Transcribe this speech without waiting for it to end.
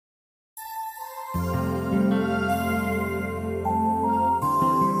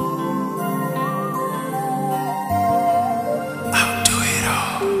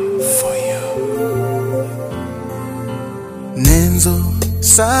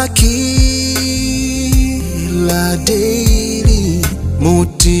Sakila daily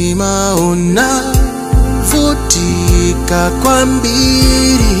mutima unavutika kwa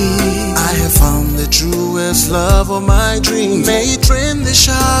mbili. I have found the truest love of my dreams. May it rain the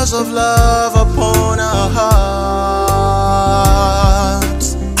showers of love upon our hearts.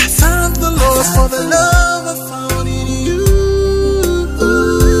 I thank the Lord for the love I found in you.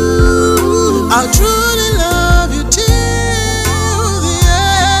 I'll truly love you till the end.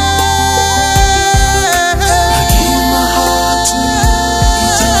 I give my heart to you.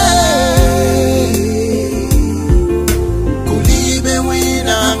 Kulibe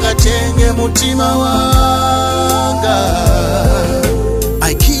wina ngatenge mutima wanga.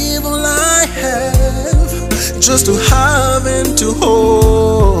 I give all I have just to have and to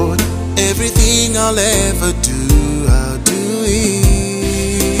hold. Everything I'll ever do, I'll do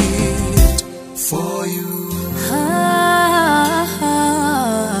it for you.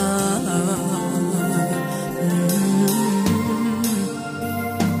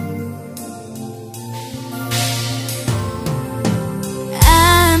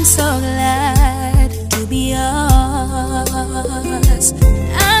 I'm so glad to be yours.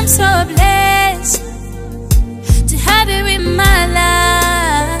 I'm so blessed to have you in my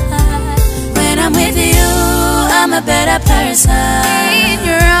life. When I'm with you, I'm a better person. In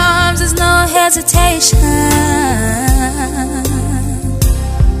your arms, there's no hesitation.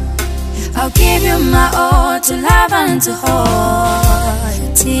 I'll give you my all to love and to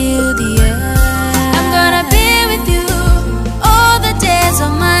hold till the end. I'm gonna be with you all the days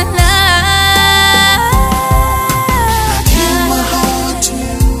of my life. I give my heart to you.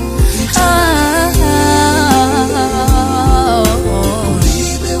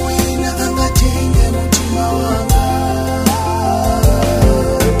 Kulibe wina ngatenge mutima wanga.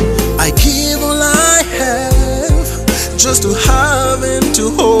 I give all I have just to have and to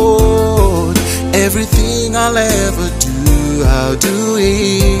hold. Everything I'll ever do, I'll do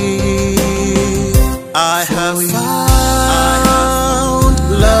it. I have found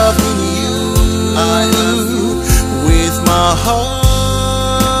love in you. I love you with my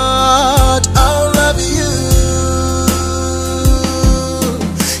heart. I'll love you.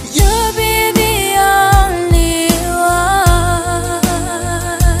 You'll be the only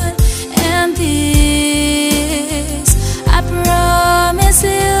one, and this I promise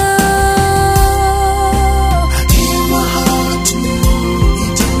you. I give my heart to you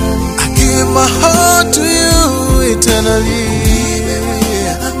eternally. I give my heart to you eternally.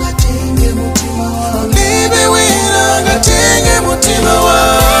 Libe wina ngatenge mutima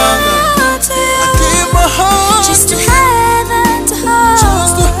wanga. I give my heart Just to to you. have and to hold.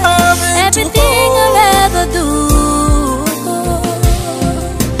 Just to have and to Everything I'll ever do,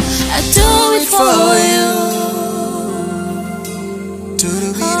 I do it for you. Do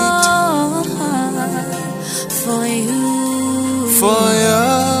the beat For you. for you.